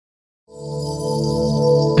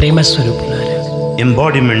ప్రేమ స్వరూపులారా,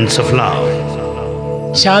 embodiments of love.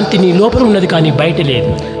 శాంతి నీ లోపల ఉన్నది కానీ బయట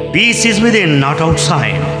లేదు. Peace is within, not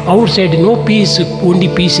outside. Outside no peace, only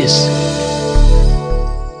pieces.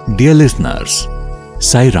 Dear listeners,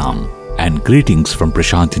 Sai Ram and greetings from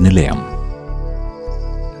Prasanthi Nilayam.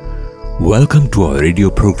 Welcome to our radio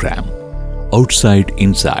program, Outside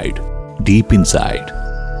Inside, Deep Inside.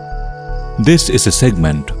 This is a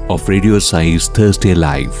segment of Radio Sai's Thursday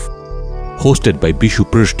Live, hosted by Bishu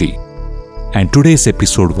Prishti, and today's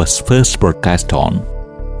episode was first broadcast on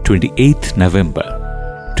 28th November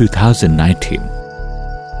 2019.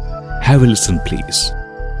 Have a listen, please.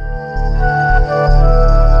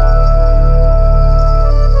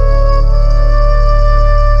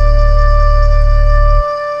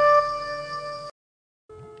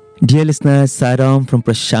 Dear listeners, Sai Ram from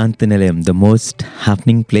Prasanthi Nilayam, the most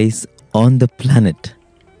happening place on the planet.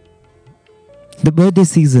 The birthday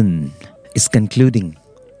season is concluding,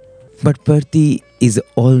 but birthday is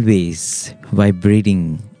always vibrating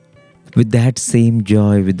with that same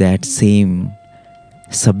joy, with that same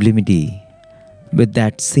sublimity, with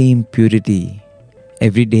that same purity.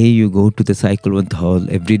 Every day you go to the Cyclevant Hall,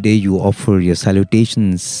 every day you offer your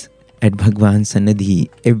salutations at Bhagawan's Sannidhi.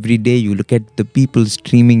 Every day you look at the people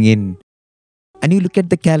streaming in, and you look at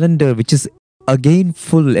the calendar, which is again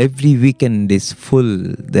full. Every weekend is full.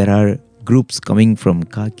 There are groups coming from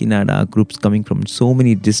Kakinada, groups coming from so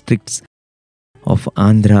many districts of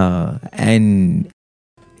Andhra, and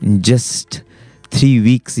in just 3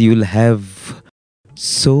 weeks you'll have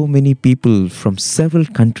so many people from several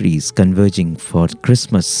countries converging for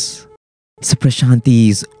Christmas. So Prasanthi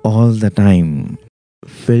is all the time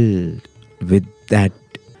filled with that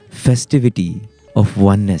festivity of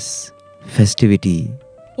oneness, festivity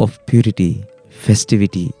of purity,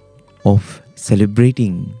 festivity of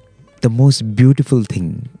celebrating the most beautiful thing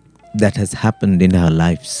that has happened in our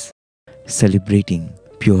lives, celebrating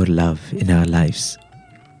pure love in our lives.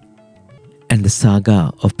 And the saga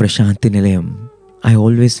of Prasanthi Nilayam, I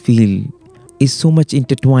always feel, is so much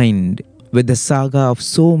intertwined with the saga of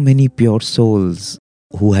so many pure souls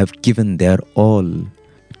who have given their all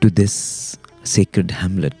to this sacred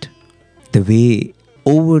hamlet. The way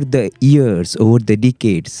over the years, over the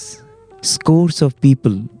decades, scores of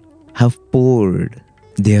people have poured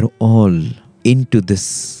their all into this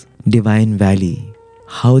divine valley.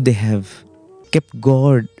 How they have kept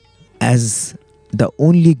God as the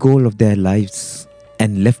only goal of their lives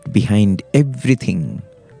and left behind everything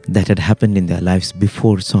that had happened in their lives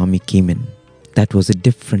before Swami came in. That was a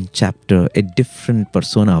different chapter, a different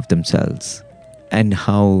persona of themselves. And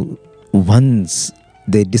how once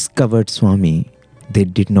they discovered Swami, they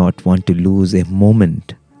did not want to lose a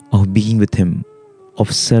moment of being with him, of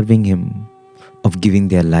serving him, of giving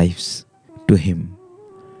their lives to him.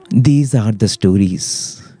 These are the stories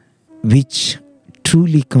which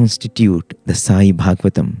truly constitute the Sai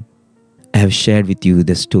Bhagavatam. I have shared with you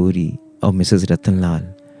the story of Mrs. Ratanlal.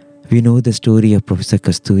 We know the story of Professor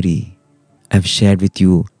Kasturi. I have shared with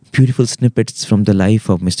you beautiful snippets from the life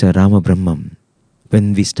of Mr. Rama Brahmam. When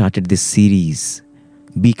we started this series,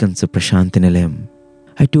 Beacons of Prasanthi Nilayam,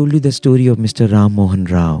 I told you the story of Mr.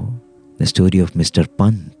 Ramana Rao, the story of Mr.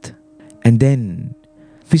 Pant. And then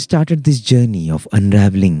we started this journey of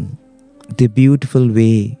unraveling the beautiful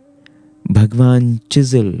way Bhagawan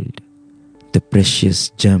chiseled the precious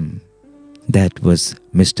gem that was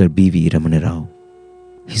Mr. B.V. Ramana Rao.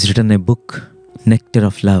 He's written a book, Nectar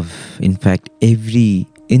of Love. In fact, every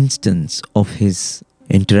instance of his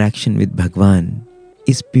interaction with Bhagawan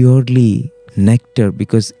is purely nectar,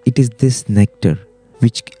 because it is this nectar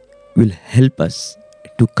which will help us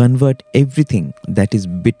to convert everything that is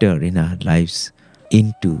bitter in our lives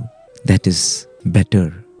into that is better,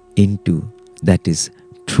 into that is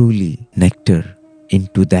truly nectar,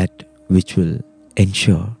 into that which will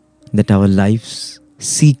ensure that our lives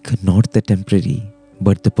seek not the temporary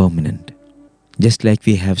but the permanent. Just like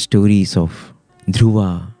we have stories of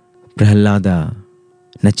Dhruva, Prahlada,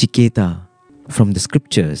 Nachiketa from the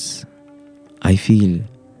scriptures, I feel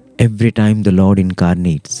every time the Lord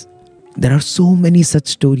incarnates, there are so many such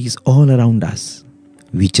stories all around us.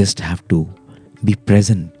 We just have to be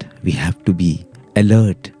present. We have to be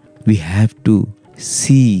alert. We have to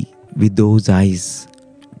see with those eyes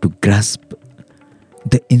to grasp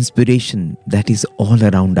the inspiration that is all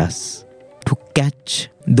around us, to catch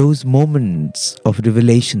those moments of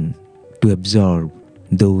revelation, to absorb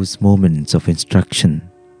those moments of instruction,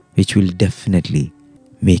 which will definitely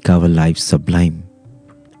make our lives sublime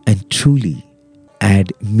and truly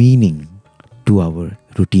add meaning to our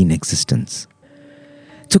routine existence.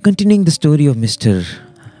 So continuing the story of Mr.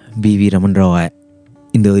 B.V. Ramana Rao,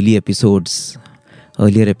 in the early episodes,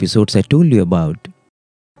 earlier episodes, I told you about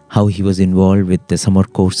how he was involved with the summer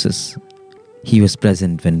courses. He was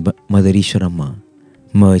present when Mother Ishwaramma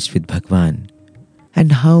merged with Bhagawan,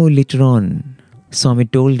 and how later on Swami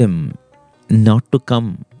told him not to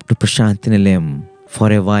come to Prasanthi Nilayam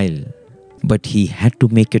for a while, but he had to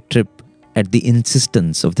make a trip at the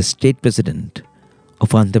insistence of the state president of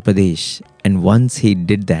Andhra Pradesh. And once he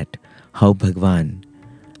did that, how Bhagawan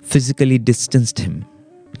physically distanced him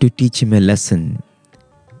to teach him a lesson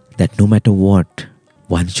that no matter what,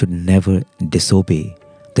 one should never disobey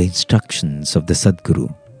the instructions of the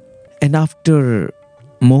Sadguru. And after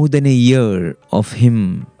more than a year of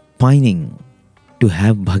him pining to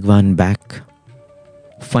have Bhagawan back,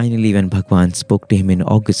 finally when Bhagawan spoke to him in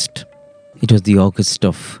August, it was the August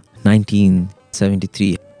of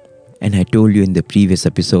 1973, and I told you in the previous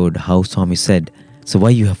episode how Swami said, "So why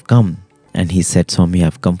you have come?" And he said, "Swami, I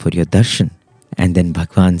have come for your darshan." And then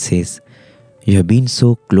Bhagavan says, "You have been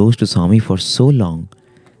so close to Swami for so long,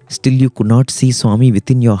 still you could not see Swami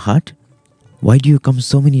within your heart? Why do you come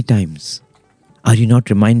so many times? Are you not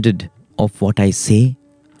reminded of what I say?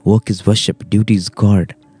 Work is worship, duty is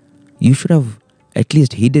God. You should have at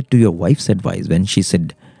least heeded to your wife's advice when she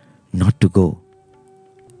said not to go."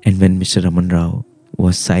 And when Mr. Ramana Rao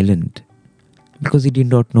was silent, because he did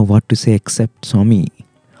not know what to say except, "Swami,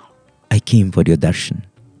 I came for your darshan."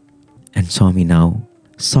 And Swami now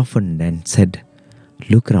softened and said,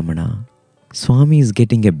 "Look, Ramana, Swami is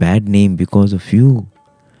getting a bad name because of you.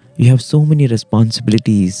 You have so many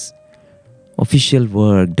responsibilities, official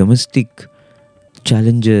work, domestic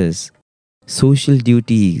challenges, social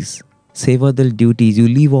duties, Sevadal duties. You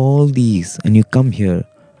leave all these and you come here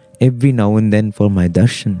every now and then for my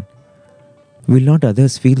darshan. Will not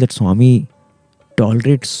others feel that Swami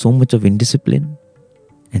tolerates so much of indiscipline?"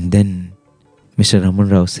 And then Mr.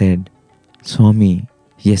 Ramana Rao said, "Swami,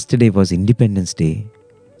 yesterday was Independence Day.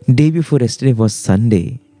 Day before yesterday was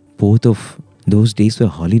Sunday. Both of those days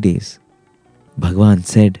were holidays." Bhagavan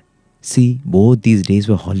said, "See, both these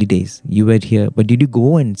days were holidays. You were here, but did you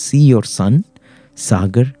go and see your son,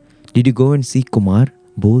 Sagar? Did you go and see Kumar?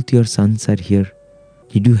 Both your sons are here.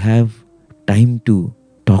 Did you have time to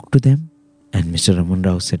talk to them?" And Mr. Ramana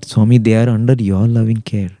Rao said, "Swami, they are under your loving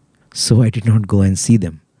care, so I did not go and see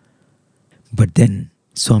them." But then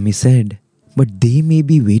Swami said, "But they may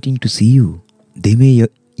be waiting to see you. They may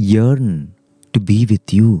yearn to be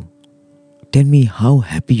with you. Tell me how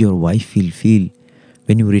happy your wife will feel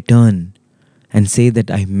when you return and say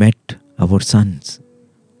that I met our sons."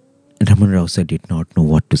 And Ramana Rao said, did not know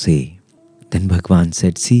what to say. Then Bhagavan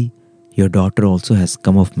said, "See, your daughter also has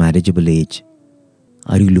come of marriageable age.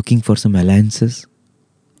 Are you looking for some alliances?"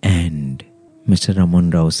 And Mr.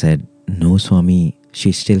 Ramana Rao said, "No, Swami, she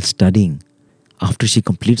is still studying. After she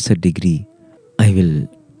completes her degree, I will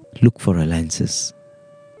look for alliances."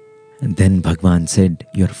 And then Bhagavan said,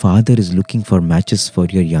 "Your father is looking for matches for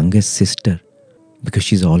your youngest sister because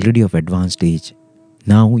she is already of advanced age.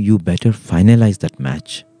 Now you better finalize that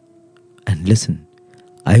match. And listen,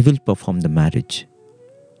 I will perform the marriage.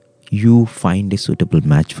 You find a suitable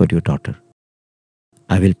match for your daughter.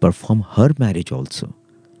 I will perform her marriage also,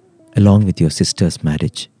 along with your sister's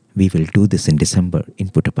marriage. We will do this in December in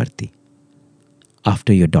Puttaparthi.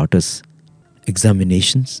 After your daughter's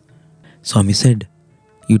examinations," Swami said,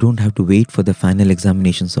 "you don't have to wait for the final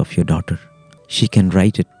examinations of your daughter. She can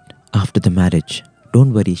write it after the marriage.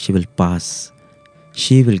 Don't worry, she will pass.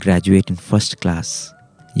 She will graduate in first class.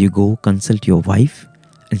 You go consult your wife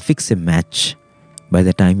and fix a match by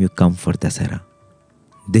the time you come for Dasara."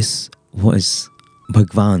 This was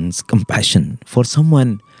Bhagwan's compassion for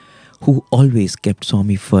someone who always kept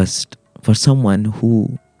Swami first, for someone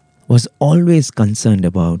who was always concerned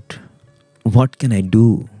about, what can I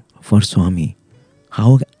do for Swami?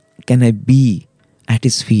 How can I be at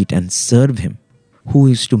his feet and serve him? Who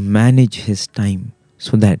is to manage his time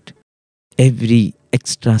so that every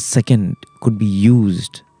extra second could be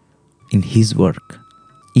used in his work,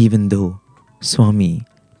 even though Swami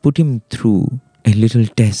put him through a little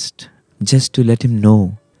test just to let him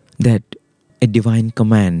know that a divine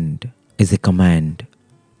command is a command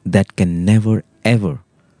that can never ever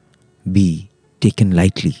be taken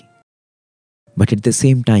lightly. But at the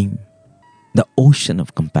same time, the ocean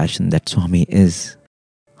of compassion that Swami is,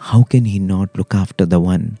 how can he not look after the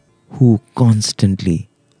one who constantly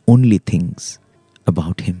only thinks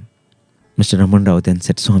about him? Mr. Ramana Rao then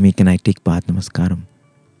said, "Swami, can I take Pad Namaskaram?"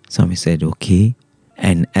 Swami said, "Okay."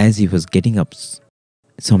 And as he was getting up,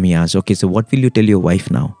 Swami asked, "Okay, so what will you tell your wife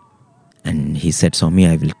now?" And he said, "Swami,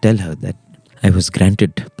 I will tell her that I was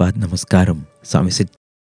granted Pad Namaskaram." Swami said,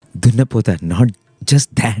 "Dunnapota, not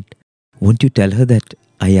just that. Won't you tell her that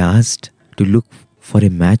I asked to look for a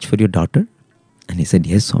match for your daughter? And he said,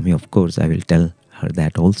 yes, Swami, of course, I will tell her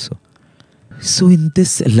that also. So in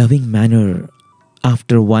this loving manner,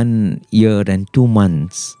 after 1 year and 2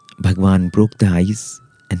 months, Bhagawan broke the ice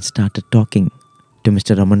and started talking to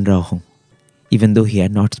Mr. Ramana Rao. Even though he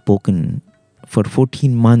had not spoken for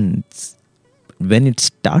 14 months, when it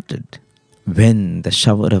started, when the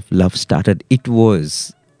shower of love started, it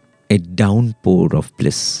was a downpour of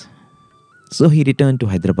bliss. So he returned to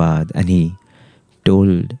Hyderabad and he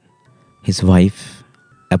told his wife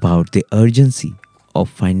about the urgency of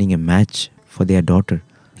finding a match for their daughter.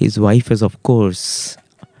 His wife was, of course,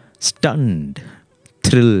 stunned,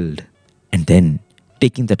 thrilled. And then,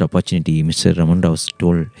 taking that opportunity, Mr. Ramana Rao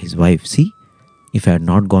told his wife, see, if I had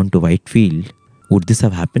not gone to Whitefield, would this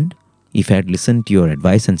have happened? If I had listened to your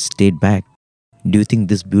advice and stayed back, do you think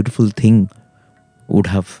this beautiful thing would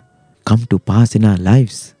have come to pass in our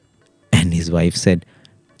lives? And his wife said,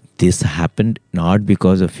 this happened not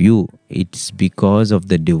because of you, it's because of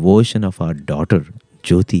the devotion of our daughter,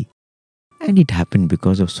 Jyoti. And it happened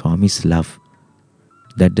because of Swami's love.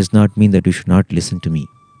 That does not mean that you should not listen to me.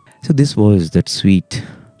 So this was that sweet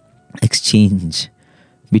exchange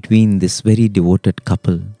between this very devoted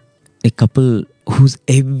couple. A couple whose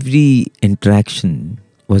every interaction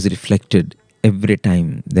was reflected every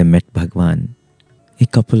time they met Bhagawan. A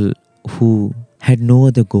couple who had no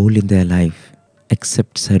other goal in their life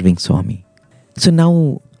except serving Swami. So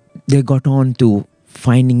now they got on to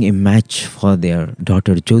finding a match for their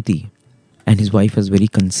daughter Jyoti. And his wife was very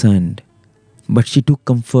concerned. But she took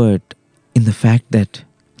comfort in the fact that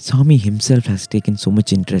Swami himself has taken so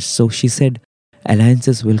much interest. So she said,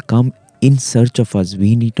 alliances will come in search of us.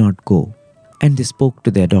 We need not go. And they spoke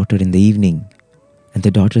to their daughter in the evening. And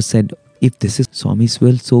the daughter said, if this is Swami's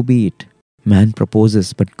will, so be it. Man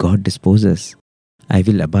proposes, but God disposes. I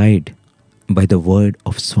will abide by the word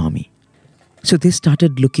of Swami. So they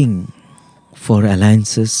started looking for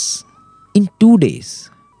alliances. In 2 days,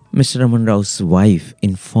 Mr. Ramana Rao's wife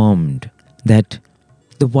informed that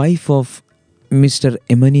the wife of Mr.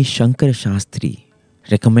 Emani Shankar Shastri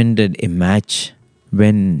recommended a match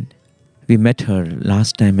when we met her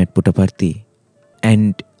last time at Puttaparthi.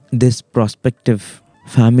 And this prospective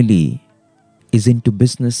family is into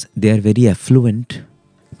business. They are very affluent.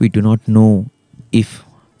 We do not know if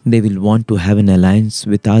they will want to have an alliance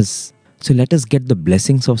with us. So let us get the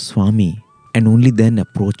blessings of Swami and only then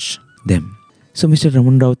approach them. So Mr.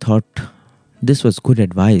 Ramana Rao thought this was good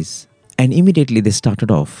advice. And immediately they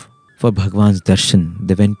started off for Bhagawan's darshan.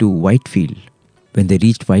 They went to Whitefield. When they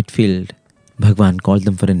reached Whitefield, Bhagawan called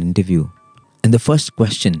them for an interview. And the first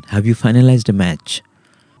question, have you finalized a match?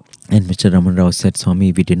 And Mr. Ramana Rao said,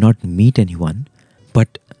 Swami, we did not meet anyone.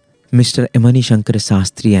 But Mr. Emani Shankar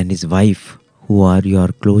Shastri and his wife, who are your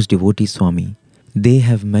close devotees, Swami, they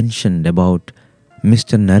have mentioned about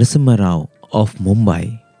Mr. Narasimha Rao of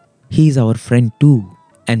Mumbai. He is our friend too.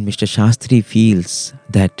 And Mr. Shastri feels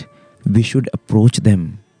that we should approach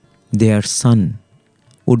them. Their son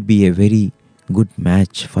would be a very good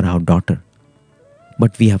match for our daughter.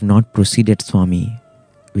 But we have not proceeded, Swami.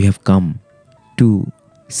 We have come to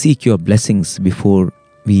seek your blessings before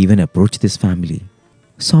we even approach this family.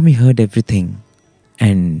 Swami heard everything.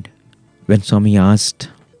 And when Swami asked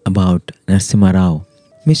about Narasimha Rao,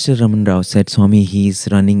 Mr. Ramana Rao said, Swami, he is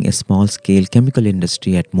running a small-scale chemical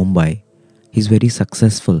industry at Mumbai. He is very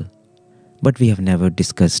successful. But we have never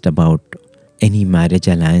discussed about any marriage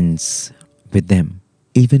alliance with them.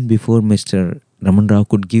 Even before Mr. Ramana Rao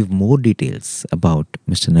could give more details about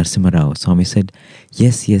Mr. Narasimha Rao, Swami said,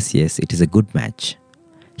 yes, it is a good match.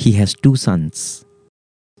 He has 2 sons.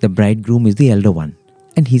 The bridegroom is the elder one.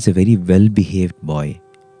 And he is a very well-behaved boy.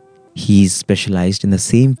 He is specialized in the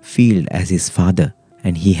same field as his father.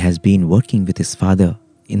 And he has been working with his father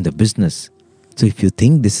in the business. So if you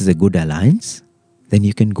think this is a good alliance, then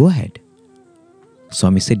you can go ahead.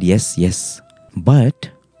 Swami said, yes. But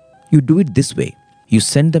you do it this way. You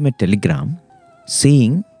send them a telegram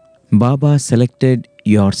saying, Baba selected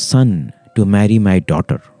your son to marry my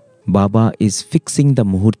daughter. Baba is fixing the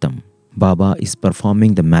muhurtam. Baba is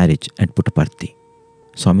performing the marriage at Puttaparthi.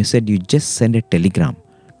 Swami said, you just send a telegram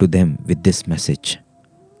to them with this message.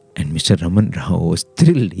 And Mr. Ramana Rao was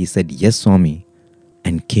thrilled. He said, yes, Swami,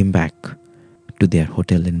 and came back to their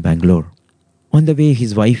hotel in Bangalore. On the way,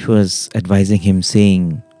 his wife was advising him,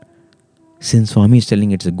 saying, since Swami is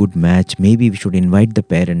telling it's a good match, maybe we should invite the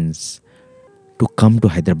parents to come to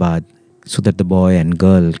Hyderabad so that the boy and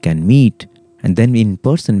girl can meet, and then in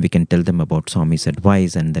person we can tell them about Swami's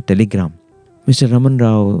advice and the telegram. Mr. Ramana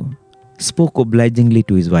Rao spoke obligingly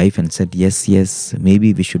to his wife and said, yes,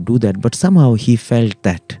 maybe we should do that. But somehow he felt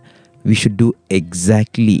that we should do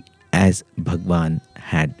exactly as Bhagawan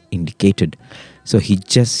had indicated. So he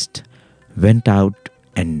just went out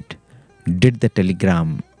and did the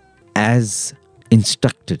telegram as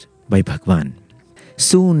instructed by Bhagawan.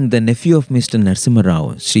 Soon the nephew of Mr. Narasimha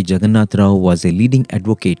Rao, Sri Jagannath Rao, was a leading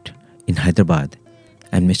advocate in Hyderabad,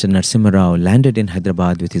 and Mr. Narasimha Rao landed in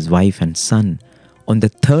Hyderabad with his wife and son on the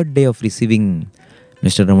third day of receiving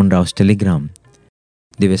Mr. Ramana Rao's telegram.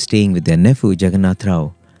 They were staying with their nephew Jagannath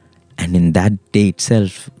Rao, and in that day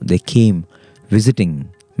itself they came visiting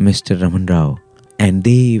Mr. Ramana Rao, and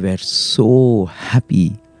they were so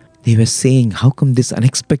happy. They were saying, how come this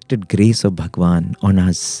unexpected grace of Bhagavan on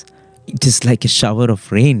us? It is like a shower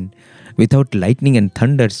of rain without lightning and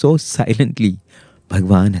thunder, so silently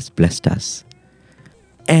Bhagavan has blessed us.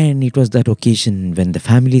 And it was that occasion when the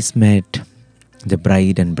families met, the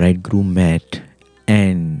bride and bridegroom met,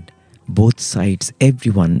 and both sides,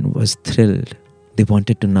 everyone was thrilled. They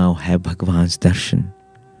wanted to now have Bhagavan's darshan.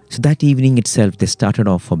 So that evening itself, they started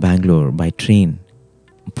off for Bangalore by train,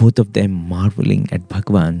 both of them marveling at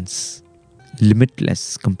Bhagavan's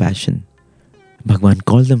limitless compassion. Bhagavan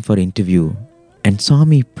called them for interview, and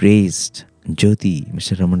Swami praised Jyoti,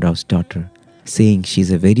 Mr. Ramana Rao's daughter, saying she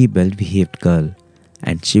is a very well-behaved girl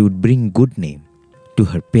and she would bring good name to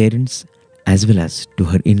her parents as well as to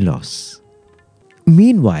her in-laws.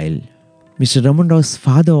 Meanwhile, Mr. Ramana Rao's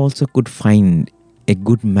father also could find a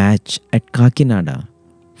good match at Kakinada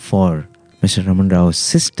for Mr. Ramana Rao's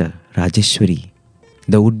sister, Rajeshwari.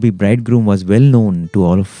 The would-be bridegroom was well known to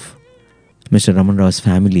all of Mr. Ramana Rao's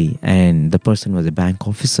family, and the person was a bank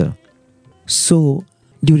officer. So,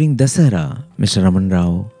 during Dasara, Mr. Ramana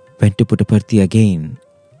Rao went to Puttaparthi again,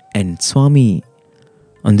 and Swami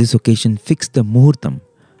on this occasion fixed the muhurtam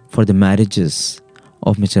for the marriages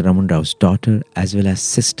of Mr. Ramana Rao's daughter as well as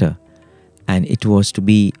sister, and it was to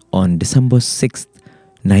be on December 6th,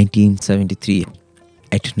 1973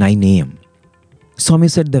 at 9 a.m. Swami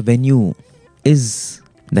said the venue is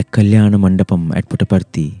the Kalyana Mandapam at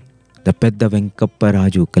Puttaparthi, the Pedda Venkappa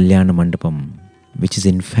Raju Kalyana Mandapam, which is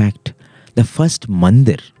in fact the first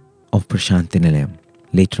mandir of Prasanthi Nilayam,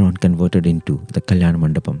 later on converted into the Kalyana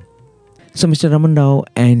Mandapam. So Mr. Ramana Rao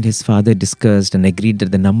and his father discussed and agreed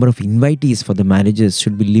that the number of invitees for the marriages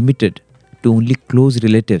should be limited to only close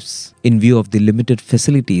relatives in view of the limited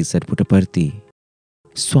facilities at Puttaparthi.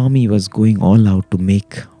 Swami was going all out to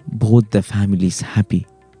make both the families happy.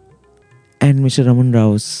 And Mr. Ramana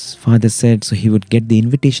Rao's father said so he would get the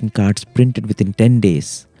invitation cards printed within 10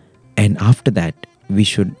 days. And after that, we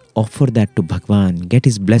should offer that to Bhagavan, get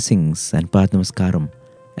his blessings and Padnamaskaram,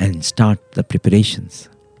 and start the preparations.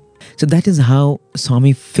 So that is how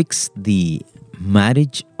Swami fixed the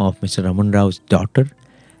marriage of Mr. Ramana Rao's daughter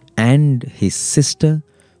and his sister,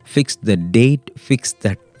 fixed the date, fixed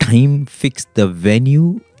the time, fixed the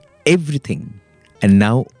venue, everything. And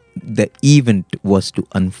now the event was to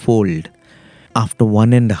unfold. After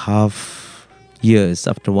 1.5 years,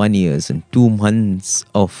 after 1 year and 2 months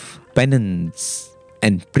of penance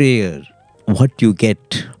and prayer, what you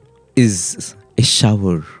get is a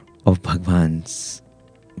shower of Bhagavan's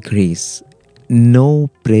grace. No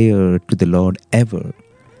prayer to the Lord ever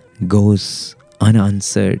goes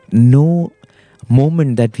unanswered. No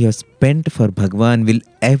moment that we have spent for Bhagavan will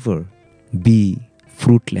ever be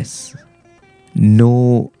fruitless.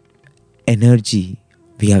 No energy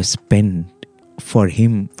we have spent for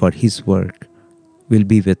him, for his work, will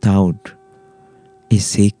be without a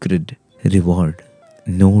sacred reward.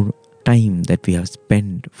 No time that we have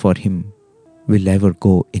spent for him will ever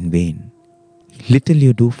go in vain. Little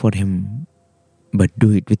you do for him, but do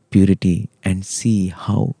it with purity and see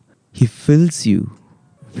how he fills you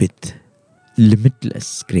with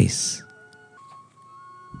limitless grace.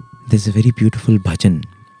 There's a very beautiful bhajan,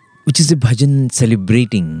 which is a bhajan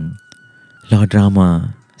celebrating Lord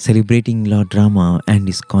Rama, celebrating Lord Rama and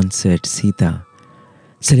his consort Sita,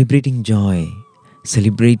 celebrating joy,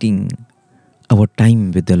 celebrating our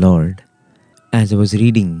time with the Lord. As I was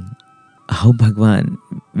reading how Bhagavan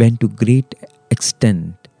went to great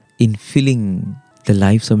extent in filling the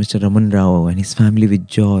lives of Mr. Ramana Rao and his family with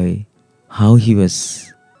joy, how he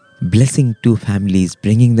was blessing 2 families,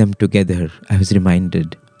 bringing them together, I was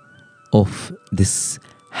reminded of this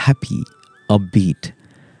happy, upbeat,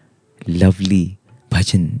 lovely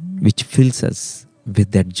bhajan which fills us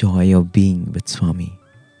with that joy of being with Swami.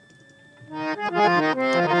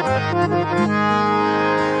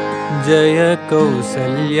 Jaya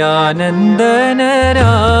Kausalyanandana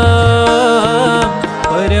Ram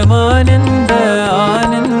Paramananda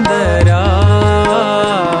Ananda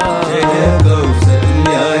Ram Jaya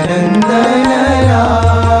Kausalyanandana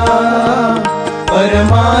Ram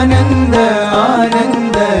Paramananda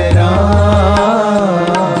Ananda Ram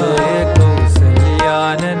Jaya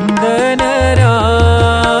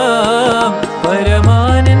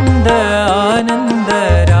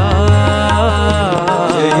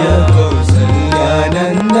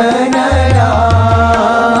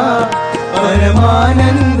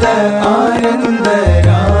परमानंद आनंद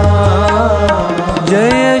राम।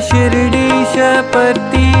 जय शिरडीश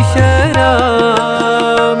परतीश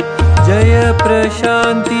राम, जय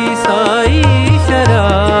प्रशांति साई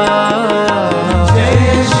राम। जय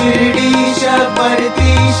शिरडीश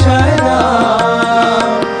परतीश राम,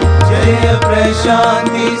 जय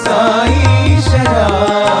प्रशांति साई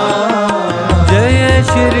राम। जय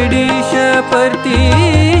शिरडीश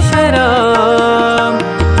परतीश राम,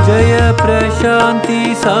 जय प्रशांति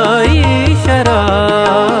साई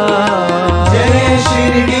राम। जय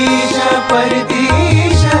शिरडीश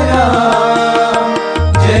परतीश राम,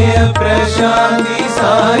 जय प्रशांति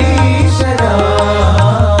साई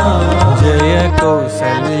राम। जय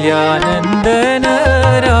कौसल्यानंदन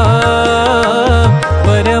राम,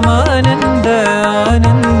 परमानंद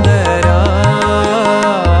आनंद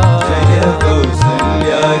राम। जय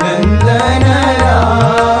कौसल्यानंदन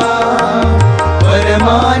राम,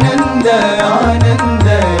 परमानंद आनंद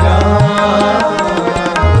राम।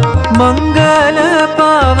 मंगल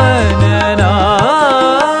पावन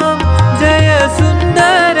नाम, जय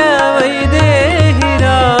सुंदर वैदेही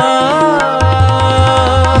राम।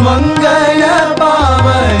 मंगल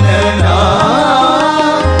पावन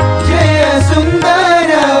नाम, जय सुंदर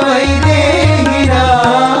वैदेही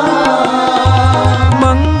राम।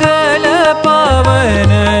 मंगल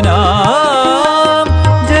पावन नाम,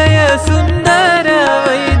 जय सुंदर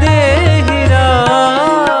वैदेही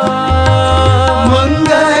राम।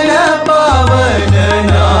 मंगल पावन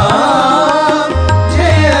नाम,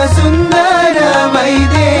 जय सुंदर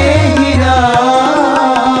वैदेही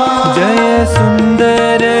राम। जय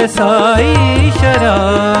सुंदर साई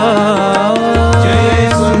शराब, जय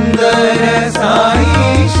सुंदर साई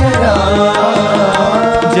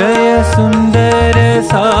शराब। जय सुंदर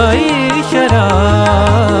साई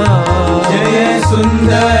शराब, जय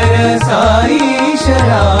सुंदर साई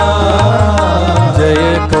शराब। जय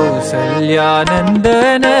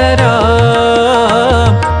कौसल्यानंदन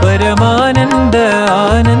राम, परमानंद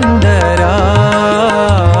आनंद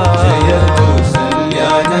राम। जय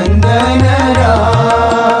कौसल्यानंदन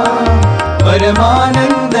राम,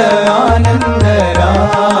 परमानंद आनंद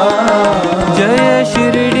राम। जय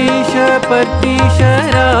शिरडीश परतीश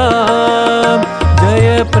राम, जय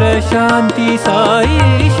प्रशांति साई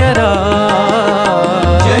राम।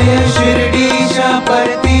 जय शिरडीश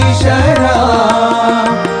परतीश राम,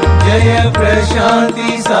 जय प्रशांति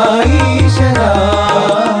साई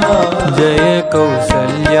राम। जय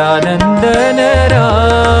कौसल्यानंदन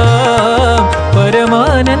राम,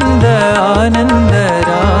 परमानंद आनंद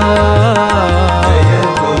राम। जय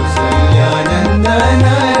कौसल्यानंदन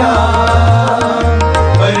राम,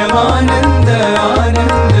 परमानंद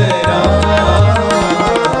आनंद राम।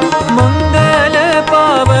 मंगल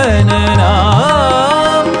पावन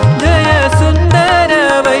नाम, जय सुंदर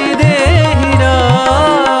वैदेही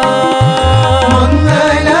राम।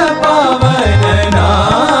 मंगल पावन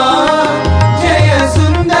नाम, जय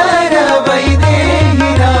सुंदर वैदेही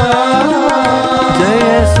राम। जय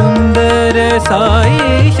सुंदर साई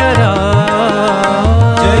शराब,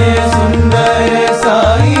 जय सुंदर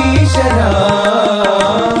साई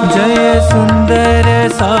शराब। जय सुंदर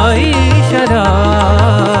साई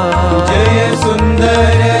शराब, जय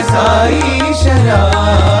सुंदर साई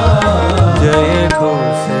शराब। जय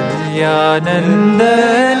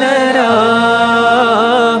कौसल्यानंदन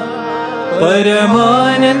राम,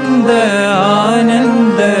 परमानंद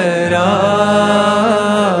आनंद Ram.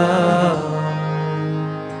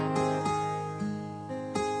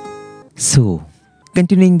 So,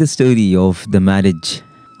 continuing the story of the marriage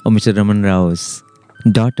of Mr. Ramana Rao's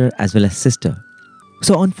daughter as well as sister.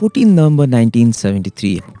 So, on 14 November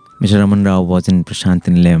 1973, Mr. Ramana Rao was in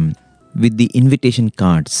Prasanthi Nilayam with the invitation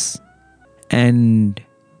cards. And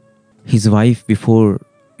his wife, before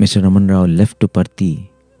Mr. Ramana Rao left to Parthi,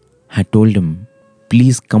 had told him,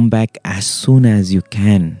 please come back as soon as you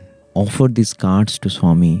can. Offer these cards to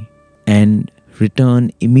Swami and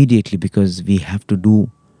return immediately because we have to do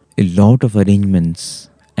a lot of arrangements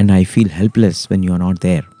and I feel helpless when you are not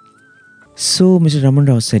there. So Mr. Ramana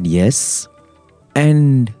Rao said yes.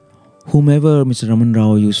 And whomever Mr. Ramana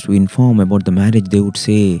Rao used to inform about the marriage, they would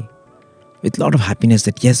say with a lot of happiness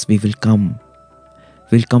that yes, we will come.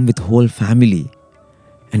 We'll come with whole family.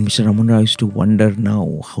 And Mr. Ramana Rao used to wonder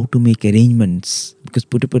now how to make arrangements because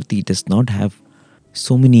Puttaparthi does not have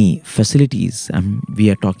so many facilities. We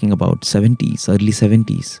are talking about 70s, early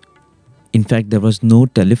 70s. In fact, there was no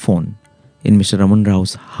telephone in Mr. Ramana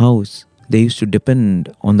Rao's house. They used to depend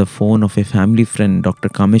on the phone of a family friend, Dr.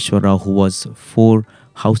 Kameshwar Rao, who was 4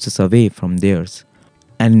 houses away from theirs.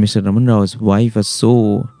 And Mr. Ramana Rao's wife was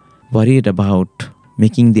so worried about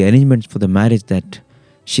making the arrangements for the marriage that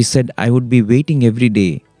She said, I would be waiting every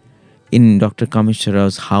day in Dr.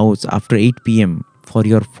 Kameshwara's house after 8 p.m. for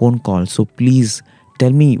your phone call. So please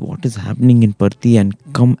tell me what is happening in Parthi and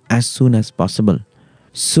come as soon as possible.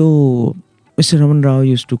 So Mr. Ramana Rao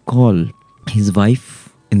used to call his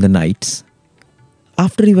wife in the nights.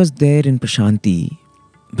 After he was there in Prasanthi,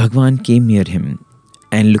 Bhagawan came near him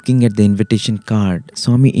and looking at the invitation card,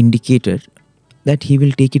 Swami indicated that he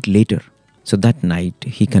will take it later. So that night,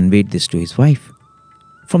 he conveyed this to his wife.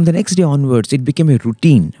 From the next day onwards, it became a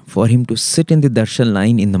routine for him to sit in the darshan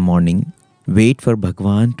line in the morning, wait for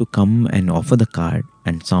Bhagawan to come and offer the card,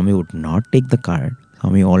 and Swami would not take the card.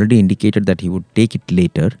 Swami already indicated that he would take it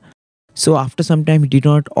later. So after some time, he did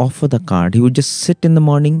not offer the card. He would just sit in the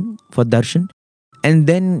morning for darshan and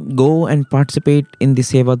then go and participate in the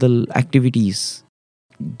Sevadal activities,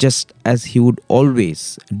 just as he would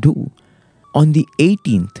always do. On the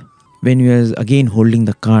 18th, when he was again holding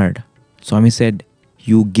the card, Swami said,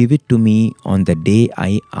 you give it to me on the day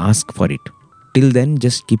I ask for it. Till then,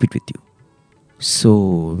 just keep it with you.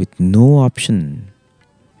 So, with no option,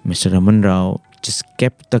 Mr. Ramana Rao just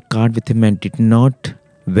kept the card with him and did not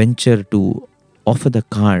venture to offer the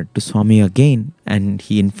card to Swami again. And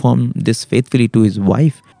he informed this faithfully to his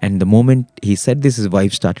wife. And the moment he said this, his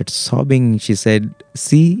wife started sobbing. She said,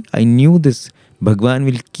 see, I knew this. Bhagavan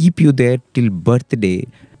will keep you there till birthday,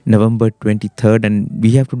 November 23rd, and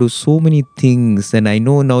we have to do so many things, and I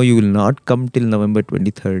know now you will not come till November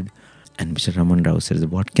 23rd. And Mr. Ramana Rao says,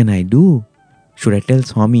 what can I do? Should I tell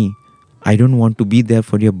Swami, I don't want to be there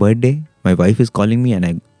for your birthday? My wife is calling me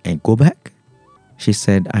and I go back? She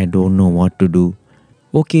said, I don't know what to do.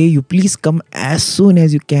 Okay, you please come as soon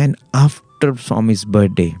as you can after Swami's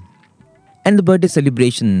birthday. And the birthday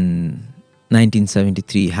celebration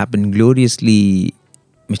 1973 happened gloriously.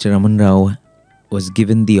 Mr. Ramana Rao was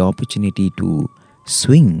given the opportunity to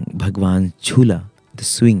swing Bhagawan's chula, the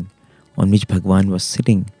swing on which Bhagawan was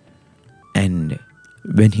sitting. And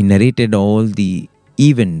when he narrated all the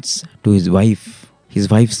events to his wife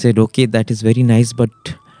said, okay, that is very nice, but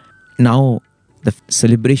now the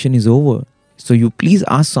celebration is over. So you please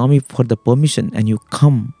ask Swami for the permission and you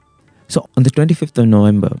come. So on the 25th of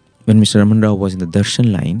November, when Mr. Ramana Rao was in the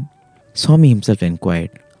darshan line, Swami himself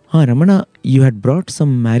inquired, Ramana, you had brought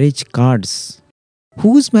some marriage cards.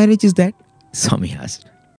 Whose marriage is that? Swami asked.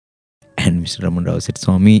 And Mr. Ramana Rao said,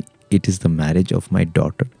 Swami, it is the marriage of my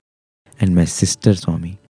daughter and my sister,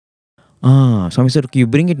 Swami. Swami said, okay, you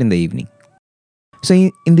bring it in the evening. So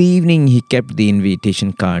in the evening, he kept the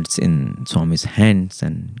invitation cards in Swami's hands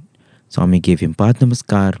and Swami gave him Path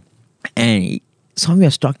Namaskar. And Swami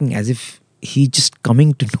was talking as if he just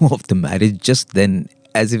coming to know of the marriage just then,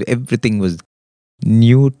 as if everything was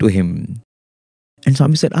new to him. And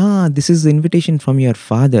Swami said, this is the invitation from your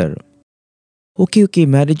father. Okay,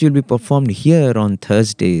 marriage will be performed here on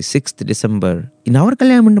Thursday, 6th December, in our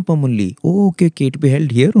Kalyana Mandapam only. Okay, it will be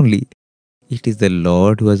held here only. It is the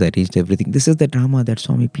Lord who has arranged everything. This is the drama that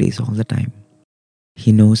Swami plays all the time.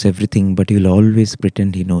 He knows everything, but he will always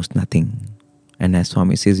pretend he knows nothing. And as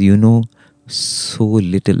Swami says, you know so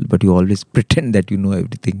little, but you always pretend that you know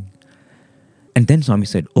everything. And then Swami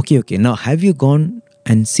said, okay, now have you gone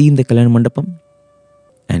and seen the Kalyana Mandapam?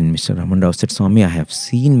 And Mr. Ramana Rao said, Swami, I have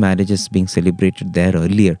seen marriages being celebrated there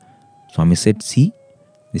earlier. Swami said, see,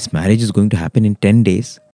 this marriage is going to happen in 10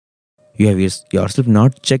 days. You have yourself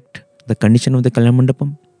not checked the condition of the Kalyana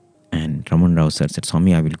Mandapam? And Ramana Rao sir said,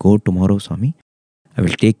 Swami, I will go tomorrow, Swami. I will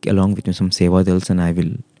take along with me some Sevadals and I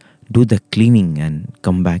will do the cleaning and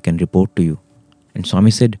come back and report to you. And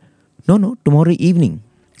Swami said, no, tomorrow evening,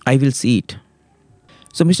 I will see it.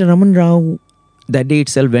 So Mr. Ramana Rao that day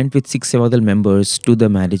itself went with 6 Sevadal members to the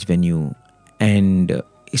marriage venue and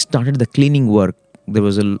he started the cleaning work. There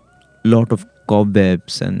was a lot of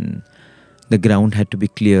cobwebs and the ground had to be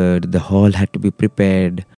cleared, the hall had to be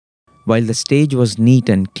prepared. While the stage was neat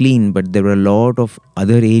and clean, but there were a lot of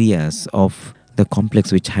other areas of the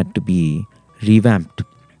complex which had to be revamped.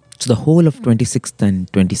 So the whole of 26th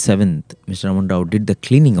and 27th, Mr. Ramana Rao did the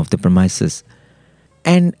cleaning of the premises.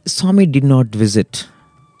 And Swami did not visit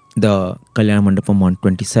the Kalyana Mandapam on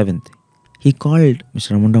 27th. He called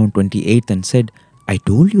Mr. Ramana Rao on 28th and said, I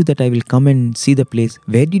told you that I will come and see the place.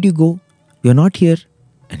 Where did you go? You are not here.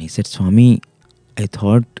 And he said, Swami, I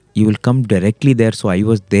thought you will come directly there, so I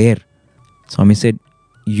was there. Swami said,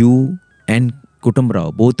 you and Kutum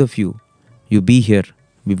Rao, both of you, you be here.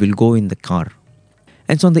 We will go in the car.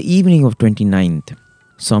 And so on the evening of 29th,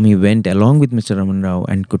 Swami went along with Mr. Ramana Rao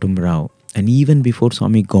and Kutum Rao. And even before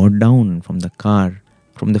Swami got down from the car,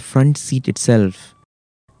 from the front seat itself,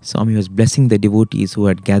 Swami was blessing the devotees who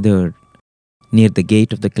had gathered near the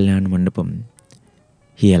gate of the Kalyana Mandapam.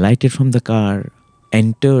 He alighted from the car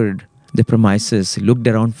entered the premises, looked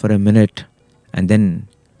around for a minute, and then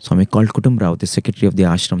Swami called Kutumrao, the secretary of the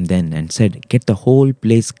ashram then, and said, get the whole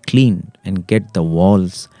place cleaned and get the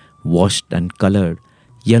walls washed and colored,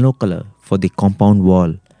 yellow color for the compound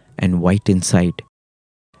wall and white inside.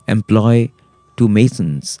 Employ 2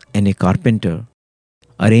 masons and a carpenter.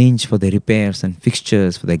 Arrange for the repairs and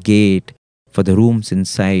fixtures for the gate, for the rooms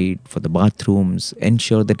inside, for the bathrooms.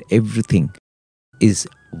 Ensure that everything is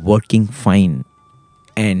working fine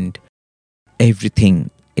and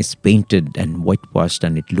everything is painted and whitewashed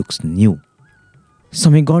and it looks new.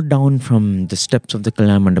 Swami got down from the steps of the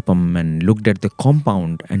Kalyana Mandapam and looked at the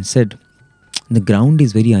compound and said, the ground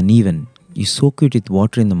is very uneven. You soak it with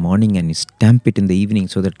water in the morning and you stamp it in the evening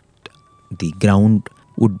so that the ground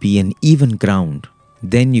would be an even ground.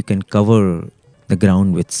 Then you can cover the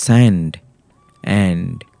ground with sand,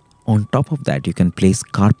 and on top of that you can place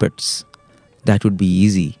carpets. That would be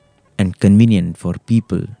easy and convenient for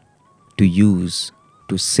people to use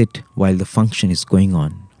to sit while the function is going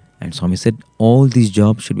on. And Swami said, all these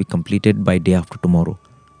jobs should be completed by day after tomorrow.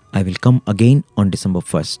 I will come again on December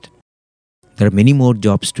 1st. There are many more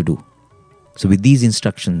jobs to do. So with these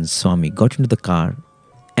instructions, Swami got into the car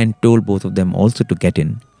and told both of them also to get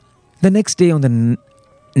in. The next day, on the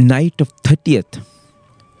night of 30th,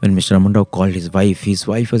 when Mr. Ramana Rao called his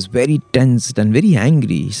wife was very tensed and very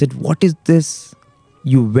angry. He said, what is this?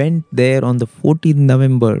 You went there on the 14th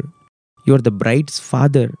November. You are the bride's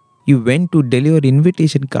father. You went to deliver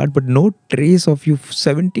invitation card, but no trace of you.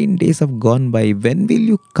 17 days have gone by. When will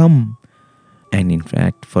you come? And in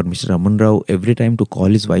fact, for Mr. Ramana Rao, every time to call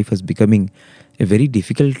his wife was becoming a very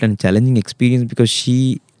difficult and challenging experience because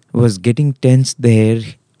she was getting tense there.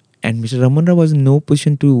 And Mr. Ramana Rao was in no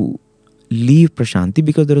position to leave Prasanthi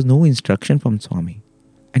because there was no instruction from Swami.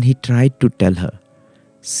 And he tried to tell her,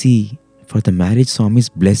 see, for the marriage, Swami's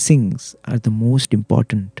blessings are the most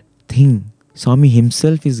important thing. Swami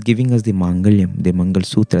himself is giving us the Mangalyam, the Mangal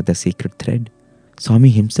Sutra, the sacred thread. Swami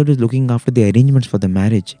himself is looking after the arrangements for the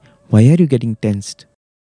marriage. Why are you getting tensed?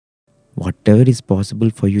 Whatever is possible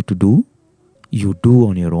for you to do, you do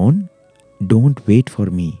on your own. Don't wait for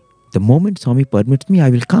me. The moment Swami permits me, I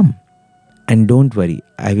will come. And don't worry,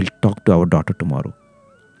 I will talk to our daughter tomorrow.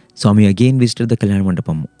 Swami again visited the Kalyana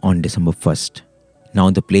Mandapam on December 1st. Now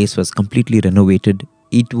the place was completely renovated.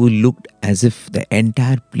 It looked as if the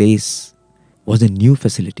entire place was a new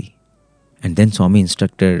facility. And then Swami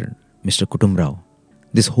instructed Mr. Kutumrao,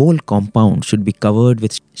 this whole compound should be covered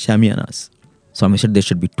with shamianas. Swami said there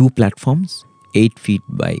should be 2 platforms, 8 feet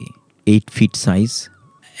by 8 feet size,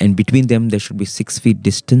 and between them there should be 6 feet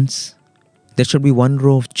distance. There should be 1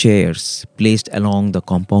 row of chairs placed along the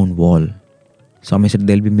compound wall. Swami said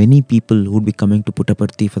there will be many people who would be coming to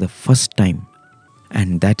Puttaparthi for the first time.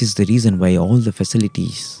 And that is the reason why all the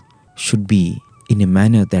facilities should be in a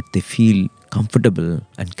manner that they feel comfortable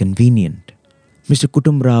and convenient. Mr.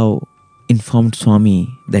 Kutumrao informed Swami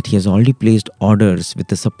that he has already placed orders with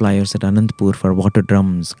the suppliers at Anantapur for water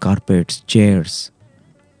drums, carpets, chairs.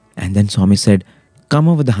 And then Swami said,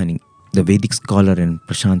 Kamavadhani, the Vedic scholar in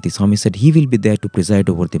Prasanthi, Swami said he will be there to preside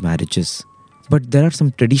over the marriages. But there are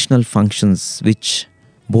some traditional functions which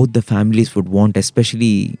both the families would want,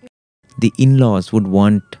 especially the in-laws would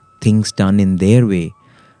want things done in their way.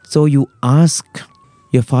 So you ask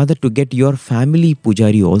your father to get your family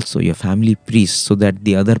pujari also, your family priest, so that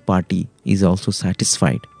the other party is also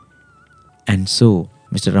satisfied. And so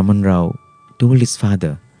Mr. Ramana Rao told his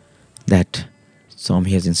father that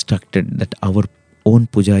Swami has instructed that our own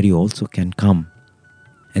pujari also can come.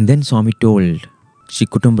 And then Swami told Sri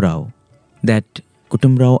Kutumrao that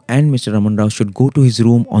Kutumrao and Mr. Ramana Rao should go to his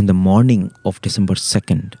room on the morning of December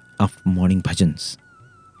 2nd after morning bhajans.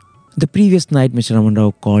 The previous night, Mr. Ramana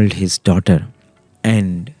Rao called his daughter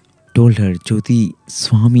and told her, Jyoti,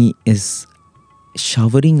 Swami is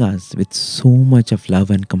showering us with so much of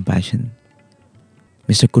love and compassion.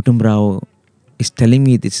 Mr. Kutumrao is telling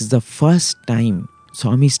me this is the first time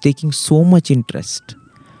Swami is taking so much interest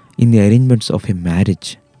in the arrangements of a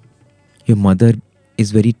marriage. Your mother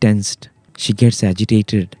is very tensed. She gets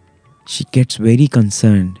agitated. She gets very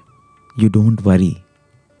concerned. You don't worry.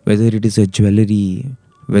 Whether it is a jewelry,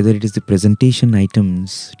 whether it is the presentation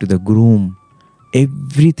items to the groom,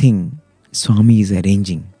 everything Swami is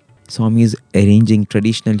arranging. Swami is arranging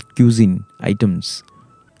traditional cuisine items.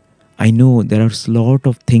 I know there are a lot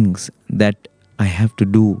of things that I have to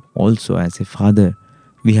do also as a father.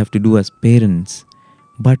 We have to do as parents.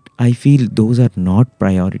 But I feel those are not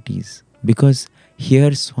priorities. Because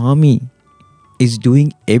here Swami is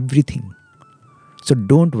doing everything. So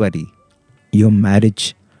don't worry. Your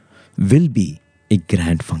marriage will be a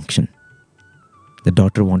grand function. The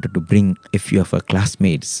daughter wanted to bring a few of her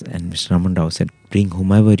classmates, and Mr. Ramana Rao said, bring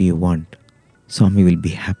whomever you want. Swami will be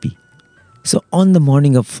happy. So on the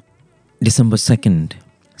morning of December 2nd,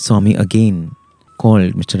 Swami again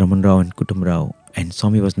called Mr. Ramana Rao and Kutum Rao, and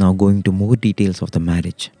Swami was now going to more details of the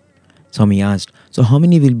marriage. Swami asked, so how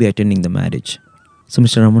many will be attending the marriage? So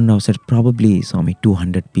Mr. Ramana Rao said, probably, Swami,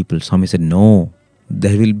 200 people. Swami said, no,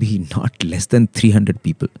 there will be not less than 300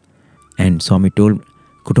 people. And Swami told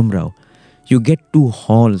Kutum Rao, you get 2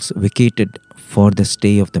 halls vacated for the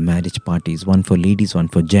stay of the marriage parties, one for ladies, one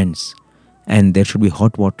for gents. And there should be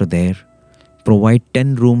hot water there. Provide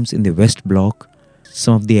 10 rooms in the west block.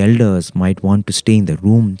 Some of the elders might want to stay in the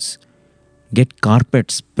rooms. Get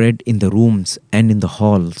carpets spread in the rooms and in the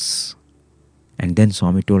halls. And then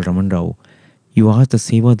Swami told Ramana Rao, you ask the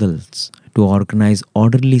Sevadals to organize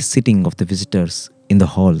orderly sitting of the visitors in the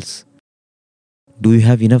halls. Do you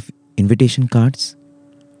have enough invitation cards?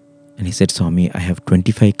 And he said, Swami, I have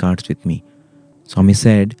 25 cards with me. Swami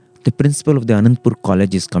said, the principal of the Anandpur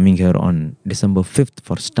College is coming here on December 5th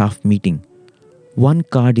for staff meeting. 1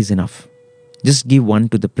 card is enough. Just give 1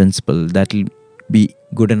 to the principal. That will be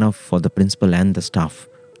good enough for the principal and the staff.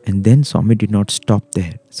 And then Swami did not stop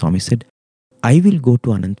there. Swami said, I will go to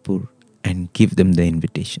Anandpur and give them the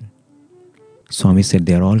invitation. Swami said,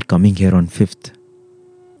 they are all coming here on 5th.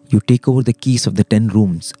 You take over the keys of the 10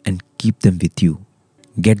 rooms and keep them with you.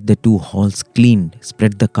 Get the 2 halls cleaned,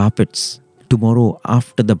 spread the carpets. Tomorrow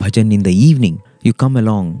after the bhajan in the evening, you come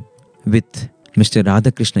along with Mr.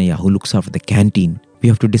 Radhakrishnaya who looks after the canteen. We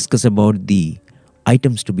have to discuss about the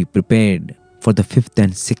items to be prepared for the 5th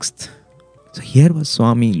and 6th. So here was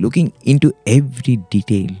Swami looking into every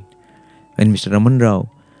detail. When Mr. Ramana Rao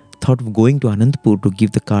thought of going to Anandpur to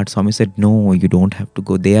give the card, Swami said, no, you don't have to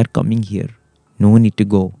go. They are coming here. No need to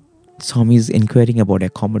go. Swami is inquiring about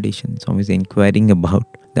accommodation. Swami is inquiring about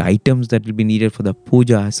the items that will be needed for the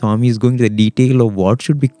puja. Swami is going to the detail of what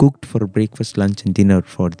should be cooked for breakfast, lunch and dinner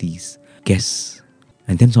for these guests.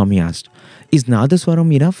 And then Swami asked, is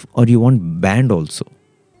Nadaswaram enough or you want band also?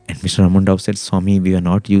 And Mr. Ramana Rao said, Swami, we are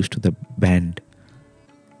not used to the band.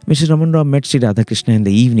 Mr. Ramana Rao met Sri Radhakrishna in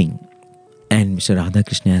the evening. And Mr.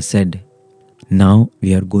 Radhakrishna said, now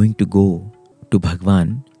we are going to go to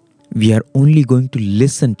Bhagawan. We are only going to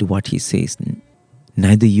listen to what he says.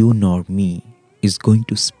 Neither you nor me is going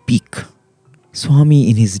to speak. Swami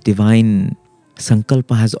in his divine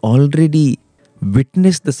sankalpa has already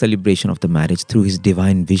witnessed the celebration of the marriage through his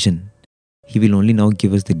divine vision. He will only now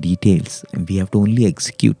give us the details and we have to only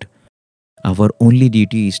execute. Our only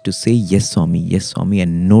duty is to say yes Swami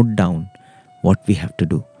and note down what we have to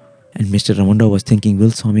do. And Mr. Ramana Rao was thinking,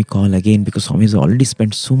 will Swami call again? Because Swami has already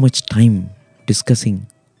spent so much time discussing.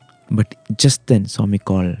 But just then Swami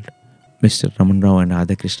called Mr. Ramana Rao and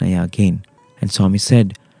Radhakrishnaya again. And Swami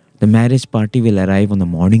said, the marriage party will arrive on the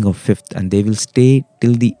morning of 5th and they will stay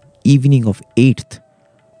till the evening of 8th.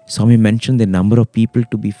 Swami mentioned the number of people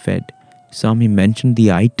to be fed. Swami mentioned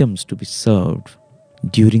the items to be served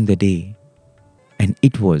during the day. And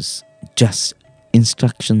it was just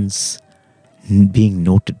instructions being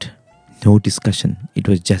noted. No discussion. It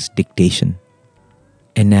was just dictation.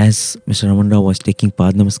 And as Mr. Ramana Rao was taking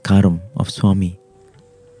Padnamaskaram of Swami,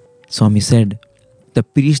 Swami said, the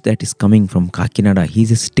priest that is coming from Kakinada, he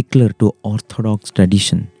is a stickler to orthodox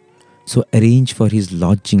tradition. So arrange for his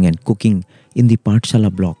lodging and cooking in the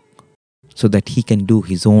Pathshala block so that he can do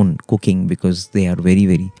his own cooking because they are very,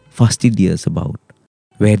 very fastidious about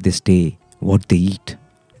where they stay, what they eat.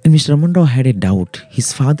 And Mr. Ramana Rao had a doubt.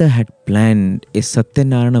 His father had planned a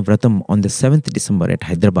Satyanarayana Vratam on the 7th December at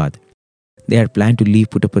Hyderabad. They had planned to leave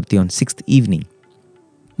Puttaparthi on 6th evening.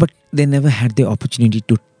 But they never had the opportunity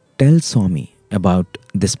to tell Swami about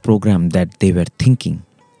this program that they were thinking.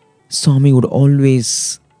 Swami would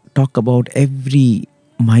always talk about every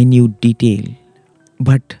minute detail.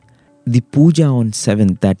 But the puja on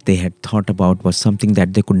 7th that they had thought about was something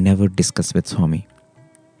that they could never discuss with Swami.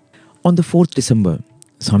 On the 4th December,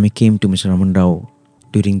 Swami came to Mr. Ramana Rao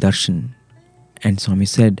during darshan and Swami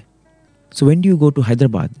said, so when do you go to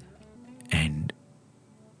Hyderabad? And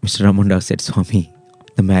Mr. Ramana Rao said, Swami,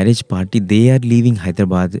 the marriage party, they are leaving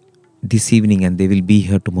Hyderabad this evening and they will be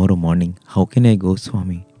here tomorrow morning. How can I go,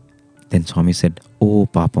 Swami? Then Swami said, oh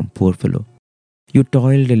Papam, poor fellow. You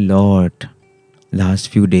toiled a lot last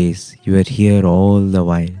few days. You were here all the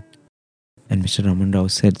while. And Mr. Ramana Rao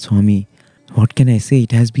said, Swami, what can I say?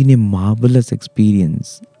 It has been a marvelous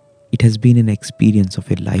experience. It has been an experience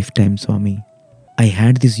of a lifetime, Swami. I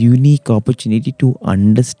had this unique opportunity to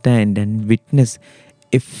understand and witness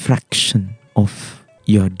a fraction of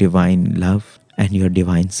your divine love and your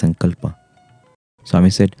divine sankalpa. Swami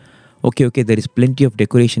said, Okay, there is plenty of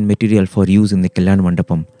decoration material for use in the Kalyan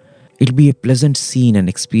Mandapam. It'll be a pleasant scene and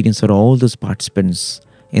experience for all those participants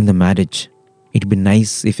in the marriage. It'd be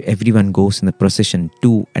nice if everyone goes in the procession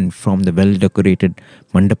to and from the well-decorated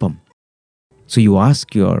Mandapam. So you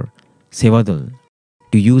ask your Sevadal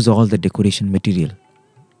to use all the decoration material.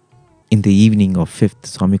 In the evening of 5th,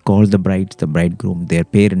 Swami called the brides, the bridegroom, their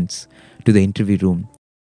parents to the interview room,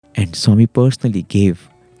 and Swami personally gave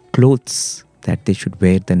clothes that they should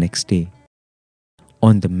wear the next day.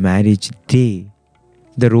 On the marriage day,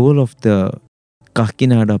 the role of the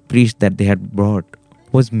Kakinada priest that they had brought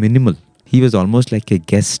was minimal. He was almost like a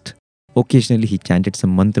guest. Occasionally he chanted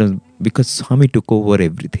some mantras because Swami took over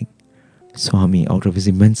everything. Swami, out of his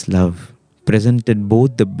immense love, presented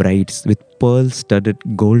both the brides with pearl-studded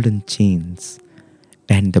golden chains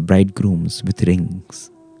and the bridegrooms with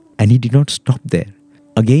rings. And he did not stop there.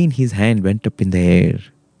 Again his hand went up in the air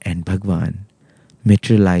and Bhagawan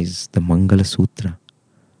materialized the Mangala Sutra.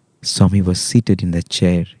 Swami was seated in the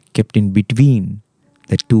chair, kept in between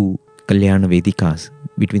the two Kalyana Vedikas,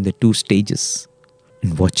 between the two stages,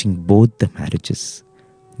 and watching both the marriages.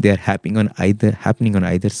 They are happening on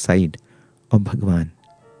either side of Bhagawan.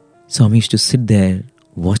 Swami used to sit there,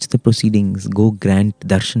 watch the proceedings, go grant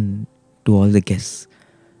darshan to all the guests,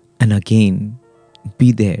 and again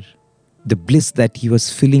be there. The bliss that he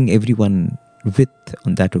was filling everyone with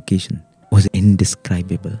on that occasion was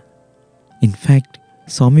indescribable. In fact,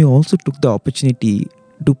 Swami also took the opportunity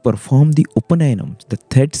to perform the Upanayanams, the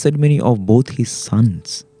third ceremony of both his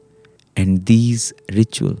sons. And these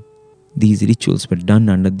rituals were done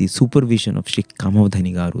under the supervision of Sri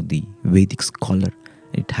Kamavadhani Garu, the Vedic scholar.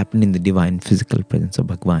 It happened in the divine physical presence of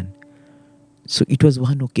Bhagawan. So it was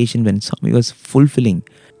one occasion when Swami was fulfilling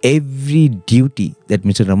every duty that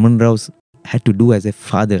Mr. Ramana Rao had to do as a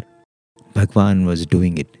father. Bhagawan was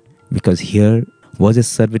doing it, because here was a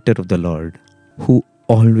servitor of the Lord who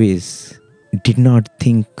always did not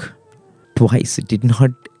think twice, did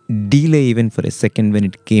not delay even for a second when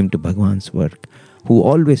it came to Bhagawan's work, who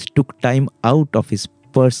always took time out of his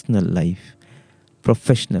personal life,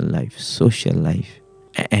 professional life, social life,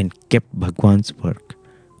 and kept Bhagawan's work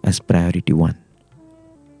as priority one.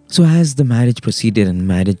 So as the marriage proceeded and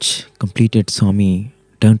marriage completed, Swami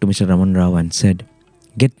turned to Mr. Ramana Rao and said,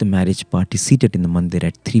 "Get the marriage party seated in the mandir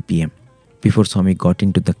at 3 p.m. Before Swami got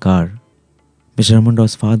into the car, Mr. Ramana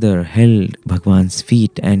Rao's father held Bhagawan's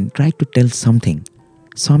feet and tried to tell something.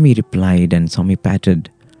 Swami replied and Swami patted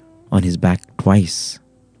on his back twice,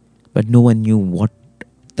 but no one knew what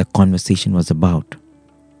the conversation was about.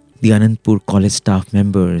 The Anandpur college staff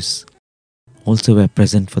members also were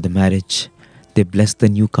present for the marriage. They blessed the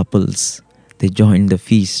new couples. They joined the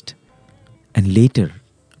feast. And later,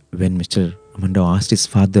 when Mr. Ramana Rao asked his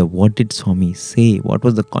father, what did Swami say? What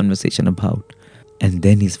was the conversation about? And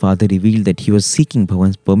then his father revealed that he was seeking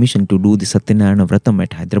Bhagavan's permission to do the Satyanarayana Vratam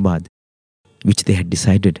at Hyderabad, which they had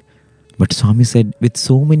decided. But Swami said, with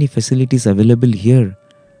so many facilities available here,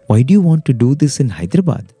 why do you want to do this in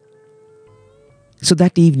Hyderabad? So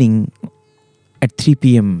that evening at 3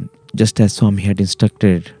 p.m., just as Swami had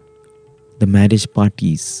instructed, the marriage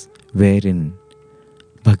parties were in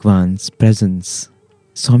Bhagavan's presence.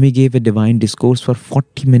 Swami gave a divine discourse for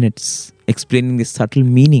 40 minutes, explaining the subtle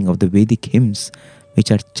meaning of the Vedic hymns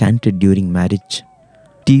which are chanted during marriage,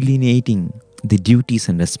 delineating the duties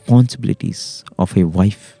and responsibilities of a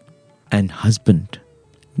wife and husband.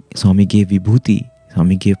 Swami gave vibhuti,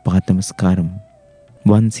 Swami gave padnamaskaram.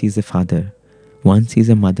 Once he is a father, once he is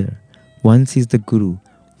a mother, once he is the guru,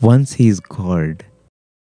 once he is God,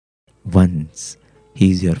 once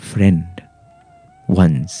he is your friend,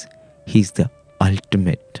 once he is the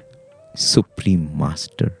ultimate supreme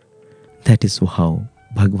master. That is how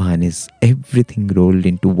Bhagavan is everything rolled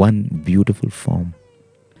into one beautiful form.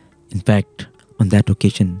 In fact, on that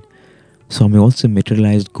occasion, Swami also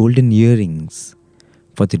materialized golden earrings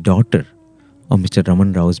for the daughter of Mr.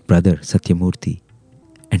 Ramana Rao's brother, Satyamurthy.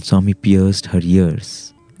 And Swami pierced her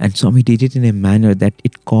ears. And Swami did it in a manner that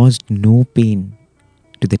it caused no pain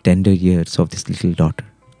to the tender ears of this little daughter.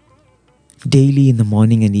 Daily in the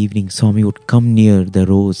morning and evening, Swami would come near the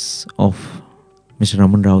rows of Mr.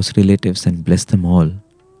 Ramana Rao's relatives and bless them all.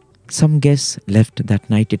 Some guests left that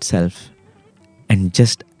night itself. And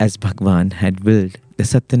just as Bhagavan had willed, the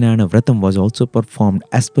Satyanarayana Vratam was also performed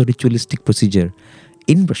as per ritualistic procedure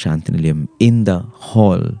in Prasanthi Nilayam, in the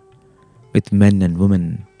hall, with men and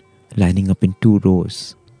women lining up in 2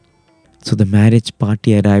 rows. So the marriage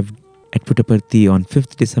party arrived at Puttaparthi on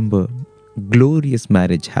 5th December. Glorious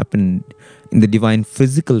marriage happened in the divine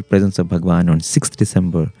physical presence of Bhagavan on 6th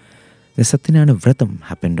December. The Satyanarayana Vratam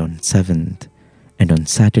happened on 7th, and on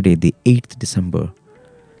Saturday, the 8th December,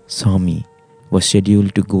 Swami was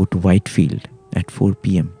scheduled to go to Whitefield at 4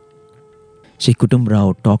 p.m. Sri Rao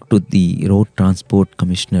talked to the Road Transport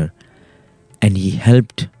Commissioner and he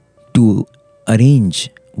helped to arrange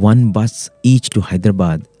one bus each to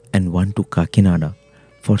Hyderabad and one to Kakinada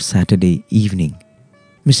for Saturday evening.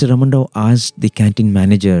 Mr. Ramana Rao asked the canteen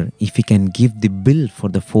manager if he can give the bill for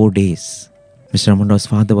the 4 days. Mr. Ramana Rao's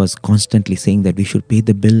father was constantly saying that we should pay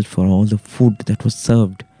the bill for all the food that was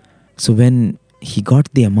served. So when he got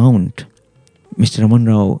the amount, Mr. Ramana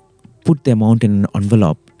Rao put the amount in an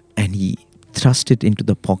envelope and he thrust it into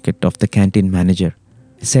the pocket of the canteen manager.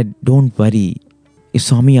 He said, "Don't worry. If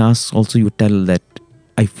Swami asks also, you tell that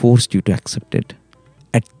I forced you to accept it."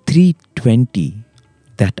 At 3:20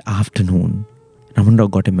 that afternoon, Ramana Rao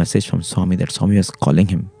got a message from Swami that Swami was calling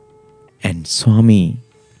him. And Swami,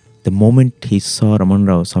 the moment he saw Ramana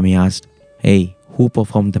Rao, Swami asked, "Hey, who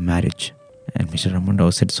performed the marriage?" And Mr. Ramana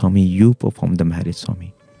Rao said, "Swami, you performed the marriage, Swami."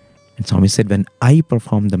 And Swami said, "When I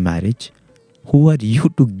perform the marriage, who are you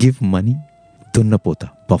to give money?" "Dunnapota,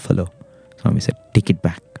 buffalo." Swami said, "Take it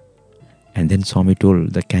back." And then Swami told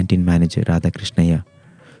the canteen manager, Radha Krishnaya,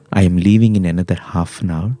 "I am leaving in another half an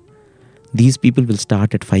hour. These people will start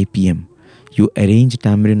at 5 p.m. You arrange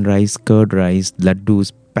tamarind rice, curd rice, laddus,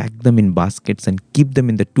 pack them in baskets and keep them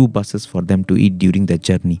in the 2 buses for them to eat during the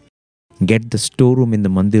journey. Get the storeroom in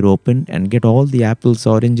the mandir open and get all the apples,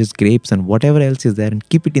 oranges, grapes and whatever else is there and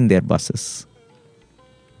keep it in their buses."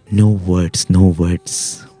 No words, no words.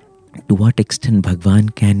 To what extent Bhagavan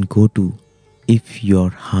can go to if your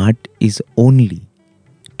heart is only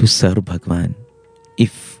to serve Bhagavan.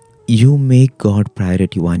 If you make God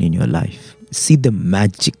priority one in your life, see the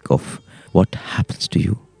magic of what happens to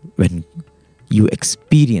you when you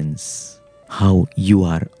experience how you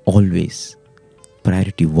are always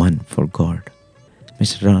priority one for God.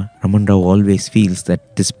 Mr. Ramana Rao always feels that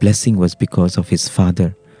this blessing was because of his father,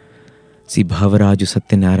 Sri Bhavaraju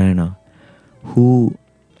Satyanarayana, who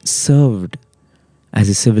served as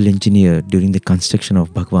a civil engineer during the construction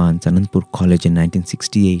of Bhagawan's Anandpur College in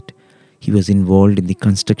 1968. He was involved in the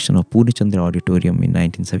construction of Purnachandra Auditorium in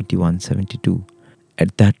 1971-72.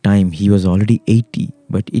 At that time, he was already 80,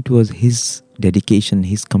 but it was his dedication,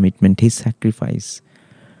 his commitment, his sacrifice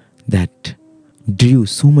that drew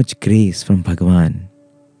so much grace from Bhagavan.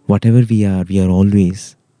 Whatever we are always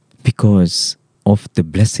because of the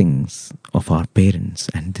blessings of our parents.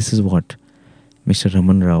 And this is what Mr.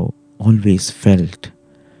 Ramana Rao always felt.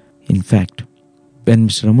 In fact, when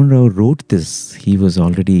Mr. Ramana Rao wrote this, he was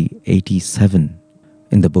already 87.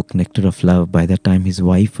 In the book Nectar of Love, by that time his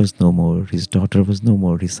wife was no more, his daughter was no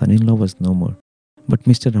more, his son-in-law was no more. But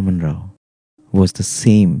Mr. Ramana Rao was the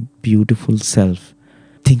same beautiful self,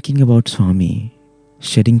 thinking about Swami,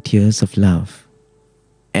 shedding tears of love,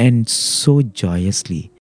 and so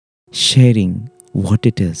joyously sharing what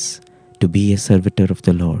it is to be a servitor of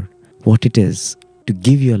the Lord, what it is to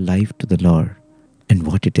give your life to the Lord, and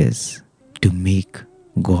what it is to make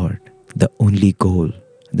God the only goal,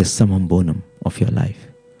 the summum bonum of your life.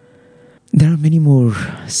 There are many more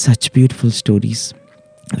such beautiful stories.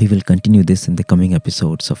 We will continue this in the coming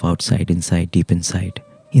episodes of Outside, Inside, Deep Inside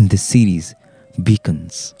in this series,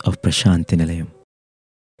 Beacons of Prasanthi Nilayam.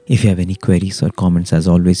 If you have any queries or comments, as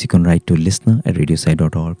always, you can write to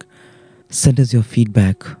listener@radiosai.org. Send us your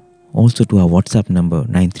feedback also to our WhatsApp number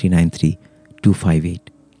 9393 258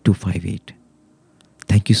 258.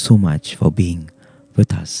 Thank you so much for being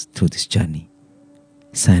with us through this journey.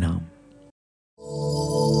 Sairam.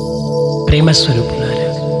 ప్రేమ స్వరూపులారా,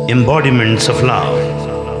 Embodiments of love.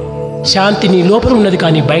 శాంతి నీ లోపల ఉన్నది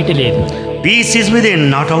కానీ బయట లేదు. Peace is within,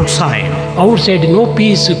 not outside. Out side no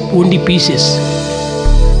piece, only pieces.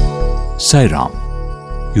 Sairam.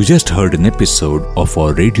 You just heard an episode of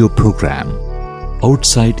our radio program,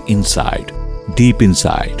 Outside Inside, Deep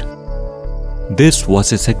Inside. This was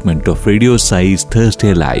a segment of Radio Sai's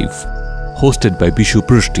Thursday Live, hosted by Bishu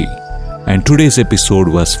Prushti, and today's episode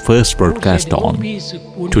was first broadcast on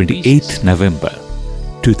 28th November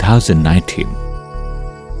 2019.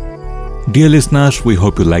 Dear listeners, we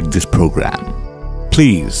hope you liked this program.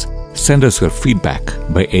 Please send us your feedback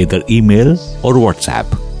by either email or WhatsApp.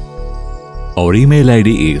 Our email ID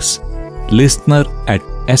is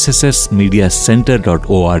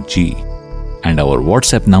listener@sssmediacenter.org and our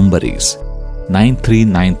WhatsApp number is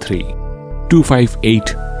 9393 258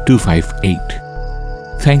 258.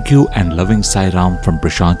 Thank you and loving Sai Ram from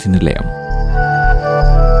Prasanthi Nilayam.